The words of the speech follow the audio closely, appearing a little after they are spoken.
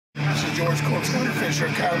is George Corpse, Hunter Fisher,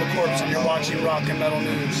 Kyla Corpse, and you're watching Rock and Metal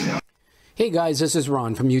News. Hey guys, this is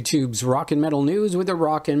Ron from YouTube's Rock and Metal News with a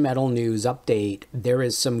Rock and Metal News update. There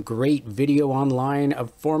is some great video online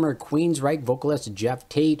of former Queensryche vocalist Geoff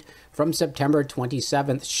Tate from September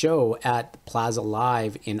 27th show at Plaza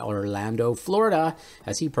Live in Orlando, Florida,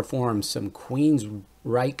 as he performs some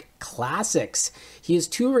Queensryche classics. He is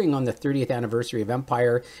touring on the 30th anniversary of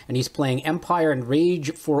Empire, and he's playing Empire and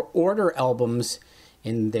Rage for Order albums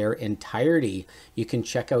in their entirety. You can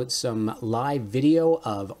check out some live video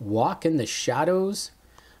of Walk in the Shadows,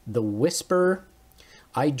 The Whisper,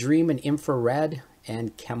 I Dream in Infrared,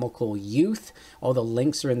 and Chemical Youth. All the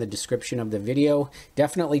links are in the description of the video.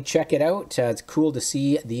 Definitely check it out. It's cool to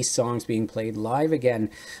see these songs being played live again.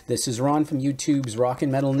 This is Ron from YouTube's Rock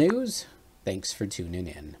and Metal News. Thanks for tuning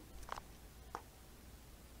in.